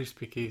to every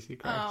speakeasy,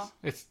 Grace. Oh.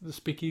 The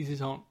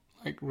speakeasies aren't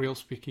like real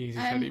speakeasies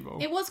anymore.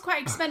 It was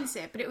quite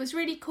expensive, but it was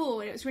really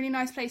cool. It was a really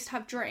nice place to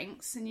have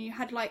drinks, and you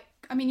had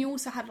you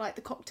also had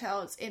the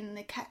cocktails in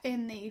the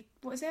in the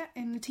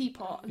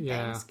teapot and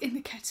things, in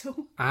the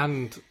kettle.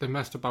 And they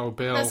messed up our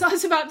bill. That's what I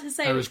was about to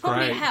say, which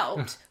probably great.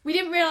 helped. We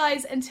didn't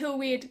realise until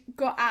we had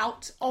got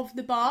out of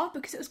the bar,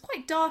 because it was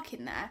quite dark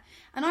in there.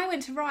 And I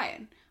went to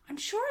Ryan, I'm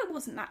sure it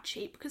wasn't that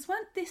cheap, because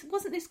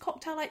wasn't this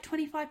cocktail like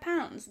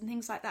 £25 and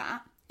things like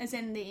that, as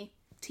in the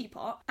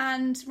teapot,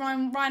 and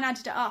Ryan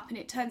added it up, and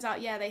it turns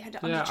out, they had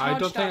undercharged us I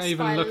don't think I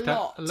even by looked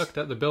a lot.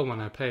 at the bill when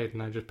I paid,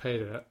 and I just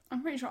paid it.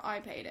 I'm pretty sure I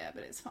paid it,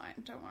 but it's fine.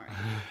 Don't worry.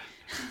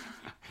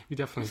 You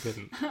definitely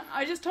didn't.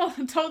 I just told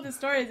the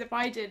story as if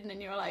I didn't,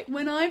 and you were like,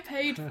 when I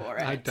paid for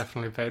it. I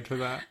definitely paid for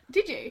that.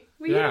 Did you?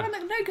 Were Yeah. you the one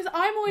that... No, because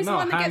I'm always the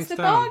one that gets the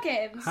down.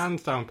 bargains.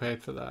 Hands down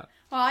paid for that.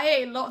 Well, I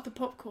ate a lot of the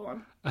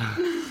popcorn.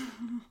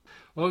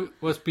 Well,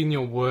 what's been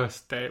your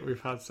worst date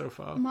we've had so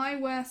far? My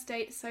worst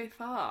date so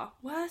far.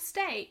 Worst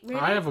date? Really?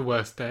 I have a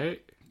worst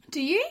date.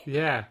 Do you?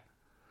 Yeah.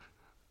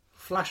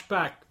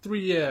 Flashback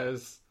 3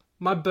 years.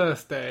 My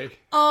birthday.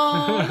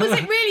 Oh, was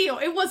it really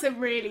your... It wasn't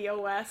really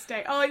your worst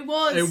date. Oh, it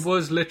was. It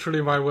was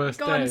literally my worst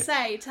Go day.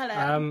 on, tell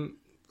it.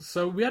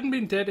 So we hadn't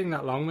been dating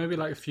that long, maybe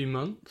like a few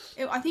months.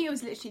 I think it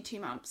was literally 2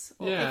 months.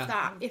 Or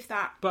Yeah. if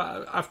that.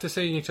 But after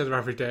seeing each other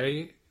every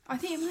day... I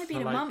think it might have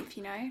been a month,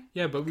 you know.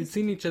 Yeah, but we'd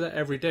seen each other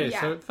every day,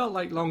 so Yeah. it felt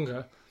like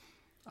longer.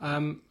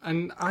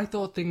 And I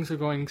thought things were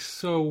going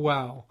so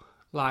well.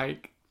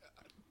 Like,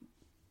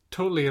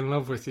 totally in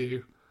love with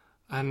you.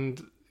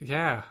 And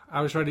yeah,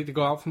 I was ready to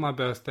go out for my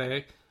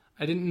birthday.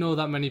 I didn't know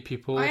that many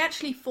people. I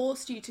actually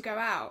forced you to go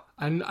out.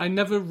 And I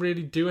never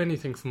really do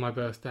anything for my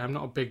birthday. I'm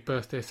not a big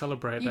birthday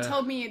celebrator. You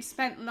told me you'd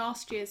spent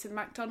last year's in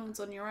McDonald's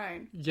on your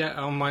own. Yeah,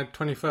 on my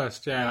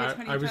 21st, yeah.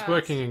 Oh, your I was 21st.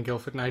 working in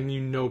Guildford and I knew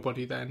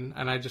nobody then.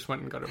 And I just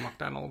went and got a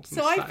McDonald's.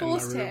 So and I sat in my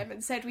forced room. him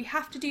and said, we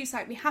have to do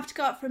something. We have to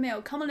go out for a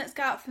meal. Come on, let's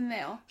go out for a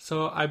meal.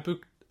 So I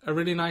booked a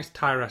really nice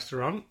Thai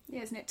restaurant.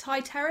 Yeah, isn't it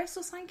Thai Terrace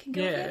or something in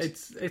Guildford?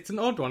 Yeah, it's an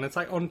odd one. It's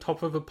like on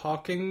top of a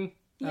parking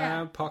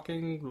lot.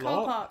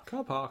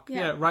 Car park.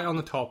 Yeah, right on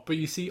the top. But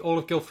you see all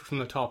of Guildford from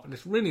the top, and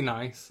it's really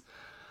nice.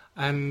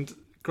 And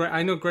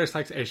I know Grace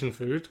likes Asian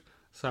food,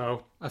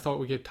 so I thought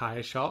we'd give Thai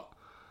a shot.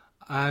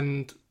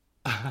 And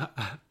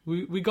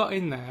we got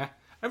in there.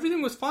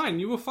 Everything was fine.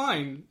 You were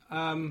fine.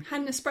 Had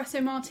an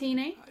espresso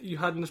martini. You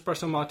had an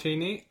espresso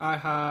martini. I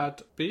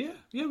had beer.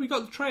 Yeah, we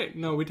got the tray.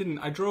 No, we didn't.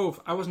 I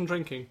drove. I wasn't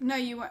drinking. No,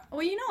 you weren't.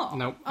 Were you not?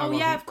 No, I Oh, yeah,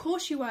 wasn't. of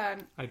course you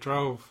weren't. I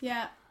drove.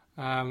 Yeah.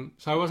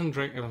 So I wasn't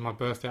drinking. It was my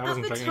birthday. I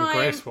wasn't At the drinking. time,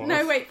 Grace was.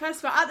 no, wait. First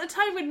of all, at the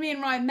time when me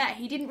and Ryan met,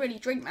 he didn't really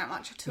drink that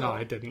much at all. No,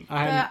 I didn't.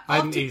 I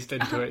hadn't eased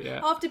into it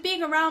yet. After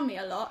being around me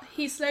a lot,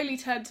 he slowly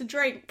turned to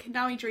drink.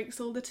 Now he drinks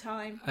all the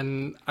time.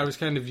 And I was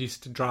kind of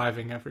used to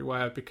driving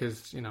everywhere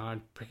because,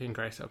 I'm picking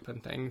Grace up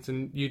and things.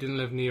 And you didn't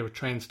live near a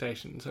train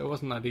station, so it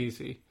wasn't that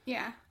easy.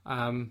 Yeah.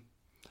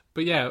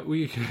 But yeah,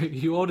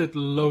 you ordered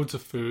loads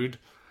of food.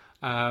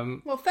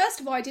 Well, first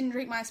of all, I didn't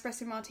drink my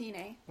espresso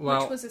martini,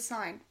 which was a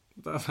sign.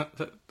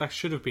 That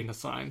should have been a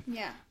sign.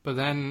 Yeah. But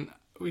then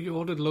we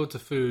ordered loads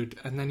of food,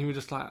 and then you were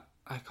just like,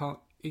 I can't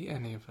eat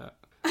any of it.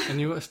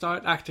 And you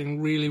started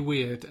acting really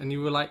weird, and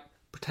you were like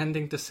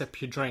pretending to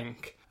sip your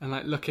drink and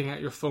like looking at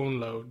your phone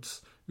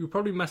loads. You were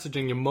probably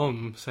messaging your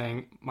mum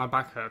saying, my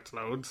back hurts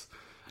loads.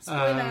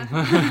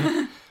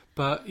 Spoiler.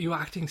 But you were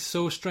acting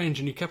so strange,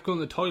 and you kept going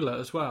to the toilet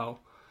as well.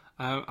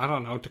 I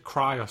don't know, to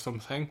cry or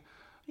something.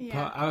 Yeah.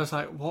 But I was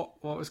like,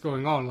 what was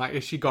going on? Like,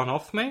 is she gone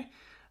off me?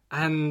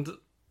 And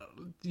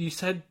you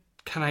said,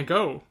 can I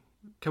go?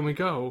 Can we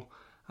go?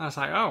 I was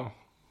like, oh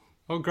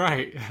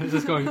great. This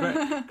is going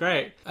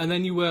great. And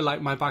then you were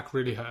like, my back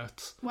really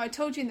hurts. Well, I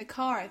told you in the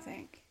car, I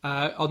think.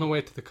 On the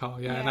way to the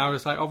car, yeah. And I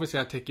was like, obviously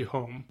I'll take you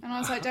home. And I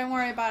was like, don't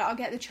worry about it, I'll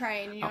get the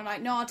train. And you're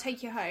like, no, I'll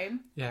take you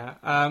home.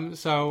 Yeah.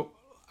 So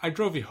I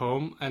drove you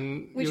home,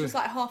 and Which was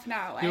like half an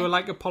hour away. you were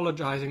like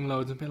apologising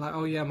loads and being like,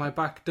 oh yeah, my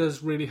back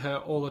does really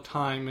hurt all the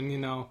time,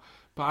 and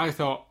but I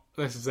thought,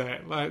 this is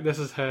it. Like, this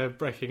is her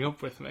breaking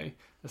up with me,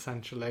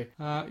 essentially.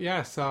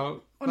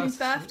 So... On his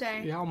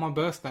birthday. Yeah, on my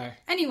birthday.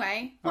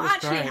 Anay, what was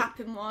actually great.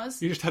 happened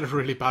was... You just had a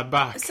really bad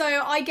back. So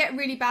I get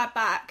really bad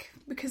back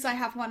because I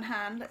have one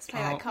hand. Let's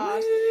play that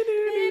card.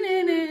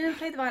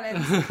 Play the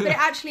violins. But it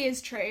actually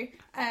is true,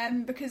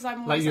 because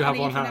I'm always you have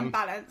one uneven hand. and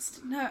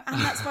balanced. No,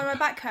 and that's why my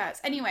back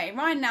hurts. Anyway,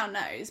 Ryan now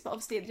knows, but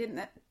obviously I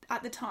didn't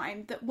at the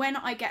time, that when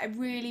I get a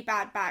really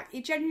bad back,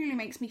 it genuinely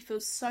makes me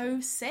feel so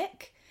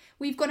sick.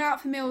 We've gone out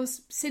for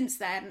meals since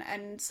then,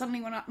 and suddenly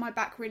when my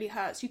back really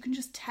hurts, you can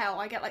just tell.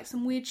 I get like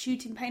some weird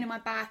shooting pain in my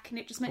back, and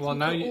it just makes me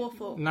feel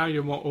awful. Now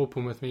you're more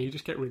open with me. You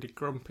just get really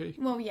grumpy.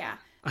 Well, yeah.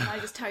 And I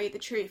just tell you the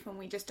truth when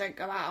we just don't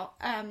go out.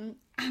 And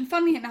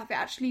funnily enough, it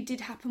actually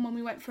did happen when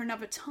we went for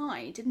another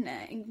Thai, didn't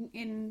it?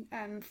 In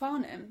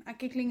Farnham, at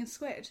Giggling and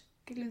Squid.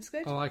 Giggling and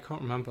Squid? Oh, I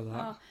can't remember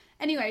that.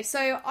 Anyway,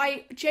 so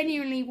I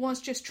genuinely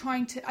was just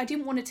trying to... I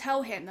didn't want to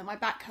tell him that my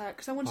back hurt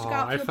because I wanted to go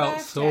out for a birthday. I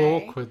felt so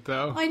awkward,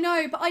 though. I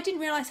know, but I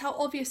didn't realise how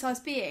obvious I was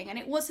being. And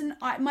it wasn't...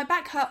 my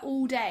back hurt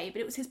all day,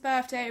 but it was his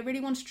birthday. I really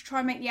wanted to try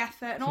and make the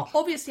effort. And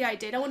obviously I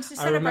did. I wanted to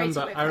celebrate it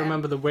with him. I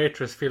remember the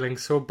waitress feeling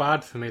so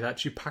bad for me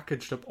that she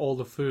packaged up all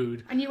the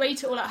food. And you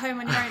ate it all at home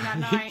on your own that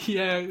night.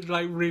 Yeah,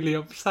 like really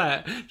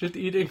upset. Just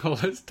eating all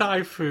this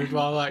Thai food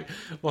while like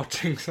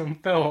watching some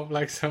film,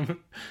 like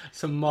some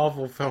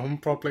Marvel film,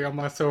 probably on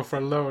my sofa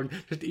alone.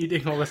 just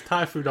eating all this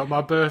Thai food on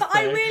my birthday. But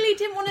I really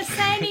didn't want to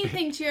say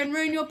anything to you and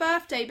ruin your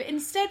birthday. But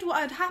instead, what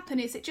had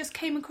happened is it just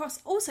came across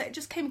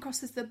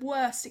as the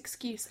worst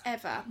excuse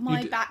ever.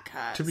 My back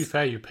hurts. To be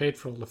fair, you paid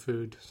for all the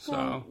food, so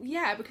well,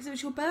 yeah, because it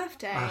was your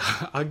birthday.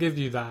 I'll give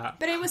you that.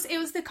 But it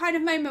was the kind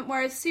of moment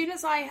where as soon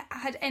as I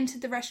had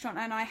entered the restaurant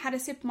and I had a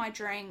sip of my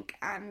drink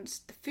and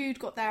the food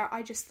got there,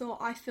 I just thought,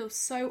 I feel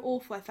so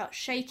awful. I felt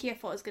shaky. I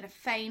thought I was going to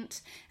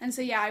faint. And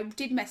so, yeah, I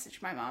did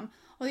message my mum.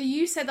 Although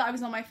you said that I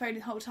was on my phone the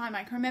whole time,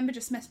 I can remember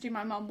just messaging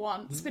my mum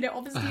once, but it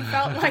obviously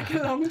felt like a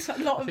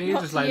lot of You're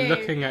just like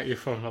looking at your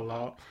phone a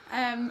lot.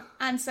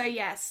 And so,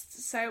 yes,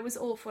 so it was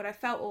awful and I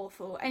felt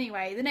awful.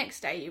 Anyway, the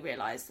next day you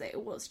realised that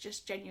it was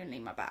just genuinely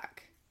my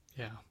back.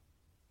 Yeah.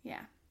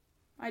 Yeah.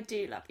 I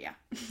do love you.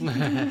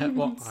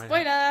 Well,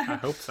 Spoiler! I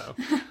hope so.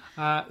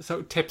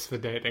 So, tips for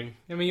dating.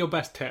 Give me your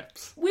best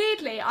tips.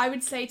 Weirdly, I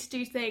would say to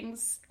do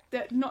things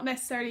that not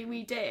necessarily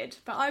we did,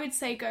 but I would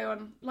say go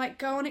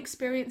on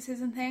experiences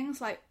and things,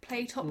 like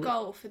play top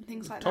golf and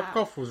things like that. Top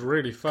golf was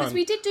really fun. Because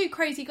we did do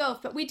crazy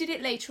golf, but we did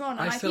it later on,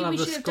 and I think we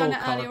should have done it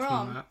earlier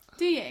on.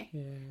 Do you?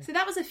 Yeah. So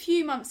that was a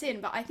few months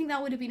in, but I think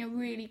that would have been a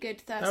really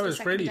good first. That was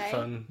second really day.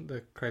 fun,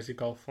 the crazy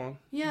golf one.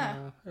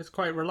 Yeah. It's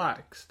quite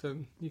relaxed,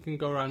 and you can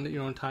go around at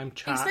your own time,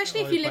 chat.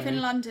 Especially if you live in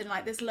London,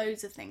 like there's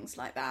loads of things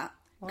like that.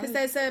 Because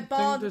there's a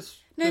bar.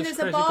 There's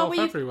a bar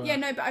where everywhere. Yeah,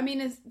 no, but I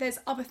mean, there's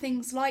other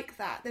things like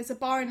that. There's a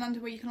bar in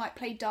London where you can like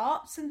play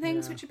darts and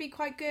things, which would be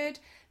quite good.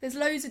 There's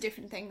loads of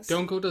different things.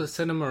 Don't go to the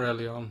cinema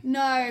early on.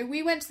 No,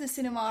 we went to the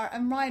cinema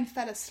and Ryan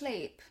fell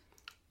asleep.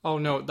 Oh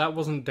no, that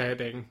wasn't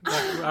dating.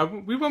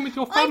 We went with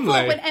your family.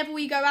 I thought whenever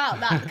we go out,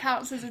 that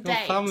counts as a date.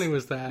 Your family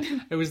was there.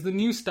 It was the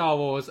new Star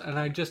Wars, and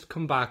I just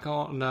come back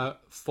on a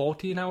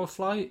 14-hour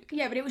flight.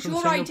 Yeah, but it was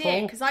your Singapore.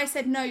 idea, because I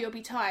said, no, you'll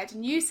be tired.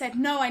 And you said,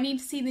 no, I need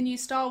to see the new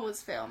Star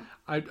Wars film.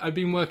 I'd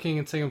been working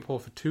in Singapore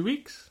for 2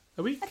 weeks.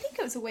 A week? I think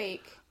it was a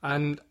week.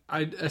 And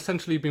I'd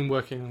essentially been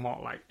working,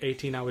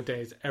 18-hour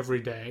days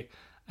every day.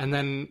 And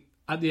then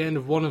at the end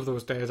of one of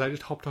those days, I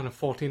just hopped on a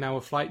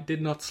 14-hour flight,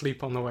 did not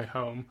sleep on the way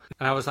home.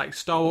 And I was like,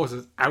 Star Wars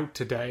is out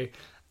today.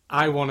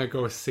 I want to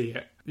go see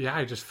it. Yeah,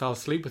 I just fell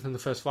asleep within the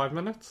first 5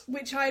 minutes.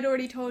 Which I'd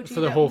already told you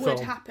For the that whole would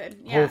film. happen.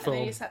 Whole Yeah, film.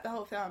 and then you set the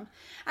whole film.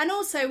 And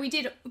also,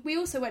 we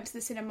also went to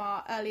the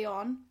cinema early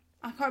on.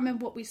 I can't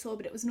remember what we saw,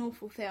 but it was an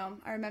awful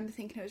film. I remember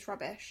thinking it was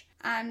rubbish.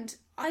 And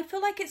I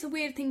feel like it's a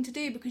weird thing to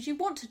do because you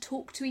want to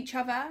talk to each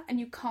other and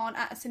you can't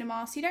at a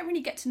cinema, so you don't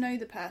really get to know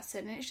the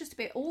person and it's just a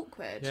bit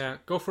awkward. Yeah,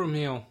 go for a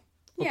meal.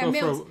 Or Yeah,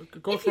 meals.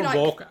 Go for a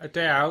walk, a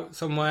day out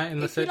somewhere in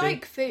the city. If you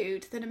like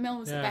food, then a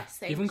meal is the best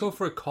thing. Even go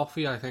for a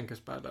coffee, I think, is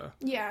better.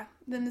 Yeah,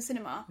 than the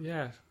cinema.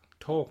 Yeah,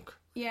 talk.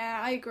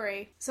 Yeah, I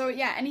agree. So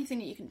yeah, anything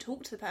that you can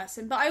talk to the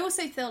person. But I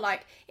also feel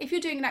like if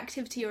you're doing an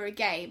activity or a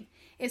game,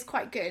 it's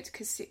quite good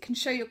because it can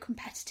show your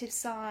competitive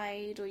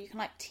side, or you can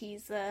like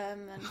tease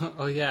them. And...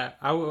 Oh yeah,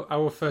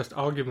 our first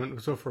argument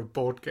was over a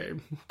board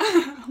game.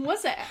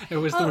 Was it? It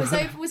was.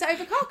 Was it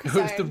over Carcassonne?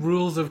 It was the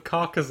rules of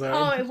Carcassonne.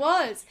 Oh, it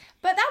was.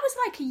 But that was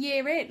like a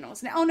year in,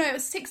 wasn't it? Oh no, it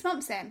was 6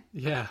 months in.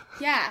 Yeah.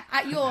 Yeah,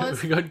 at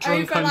yours. We got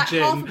drunk over on like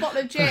gin. half a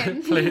bottle of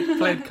gin.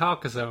 played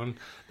Carcassonne.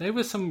 They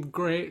were some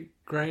great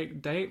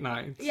date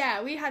nights.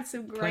 Yeah, we had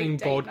some great playing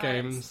date board nights.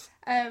 games.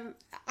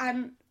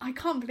 And I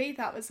can't believe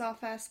that was our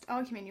first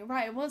argument. You're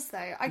right, it was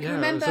though. I can Yeah,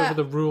 remember. it was over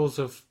the rules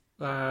of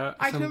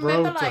I some can remember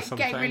roads or like something.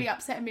 getting really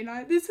upset and being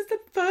like, "This is the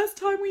first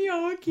time we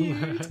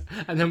argued."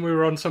 And then we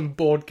were on some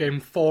board game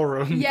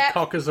forum, Yeah.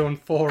 Carcassonne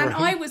forum. And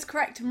I was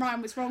correct and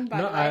Ryan was wrong. By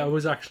No, the way, I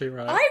was actually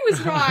right. I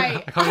was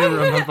right. I can't even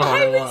remember what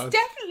I it was was.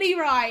 definitely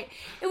right.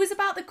 It was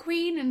about the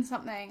Queen and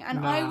something, and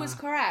I was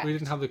correct. We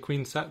didn't have the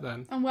Queen set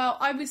then. And well,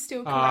 I was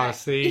still correct. Ah,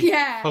 see?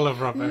 Yeah. Full of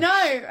rubbish. No,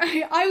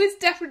 I was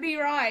definitely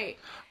right.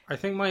 I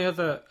think my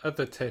other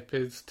tip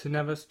is to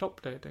never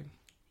stop dating.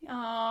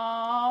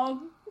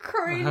 Oh,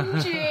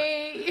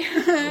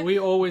 cringy. We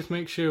always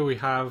make sure we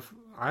have,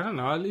 I don't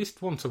know, at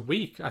least once a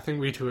week. I think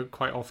we do it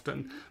quite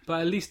often.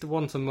 But at least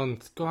once a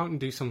month, go out and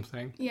do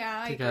something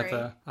Yeah, I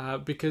together.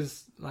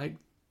 Because, like,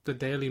 the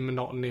daily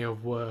monotony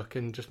of work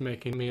and just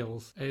making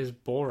meals is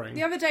boring.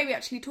 The other day we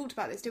actually talked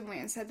about this, didn't we?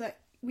 And said that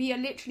we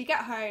literally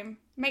get home,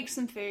 make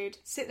some food,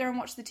 sit there and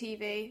watch the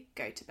TV,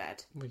 go to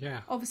bed. Well,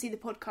 yeah. Obviously the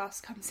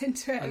podcast comes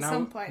into it And at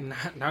some point.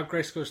 Now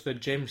Grace goes to the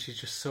gym, she's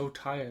just so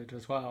tired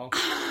as well.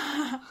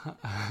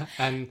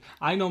 And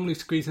I normally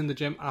squeeze in the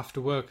gym after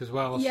work as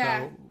well.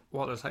 Yeah.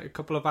 So, there's like a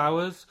couple of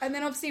hours. And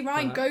then obviously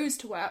Ryan goes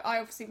to work. I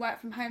obviously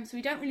work from home, so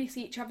we don't really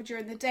see each other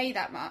during the day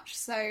that much.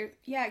 So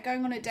yeah,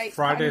 going on a date.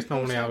 Friday's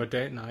normally our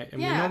date night,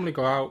 and we normally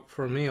go out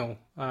for a meal.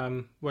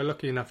 We're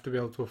lucky enough to be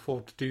able to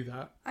afford to do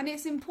that. And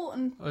it's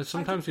important.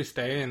 Sometimes we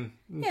stay in.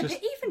 Yeah, but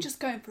even just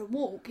going for a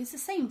walk is the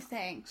same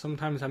thing.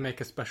 Sometimes I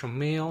make a special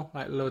meal,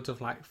 like loads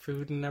of like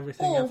food and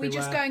everything. Or everywhere. we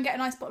just go and get a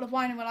nice bottle of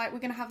wine and we're like, we're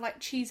going to have like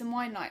cheese and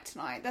wine night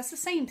tonight. That's the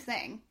same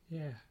thing.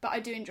 Yeah. But I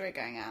do enjoy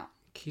going out.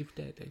 Keep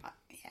dating.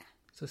 Yeah.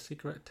 It's a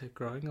secret to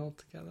growing old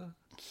together.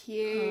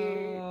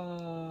 Cute.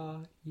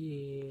 Oh,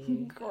 yeah.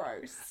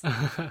 Gross.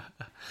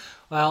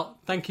 Well,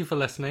 thank you for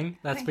listening.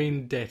 That's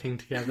been Dating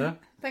Together.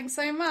 Thanks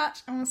so much,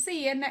 and we'll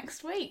see you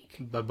next week.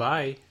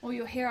 Bye-bye. Or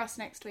you'll hear us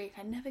next week.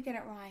 I never get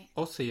it right.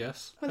 Or see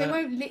us. Well, they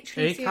won't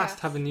literally see us. Acast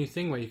have a new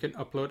thing where you can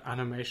upload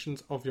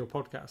animations of your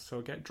podcast,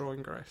 so get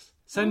Drawing Grace.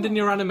 Send in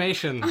your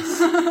animations.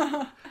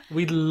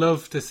 We'd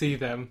love to see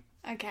them.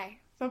 Okay,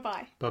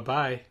 bye-bye.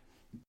 Bye-bye.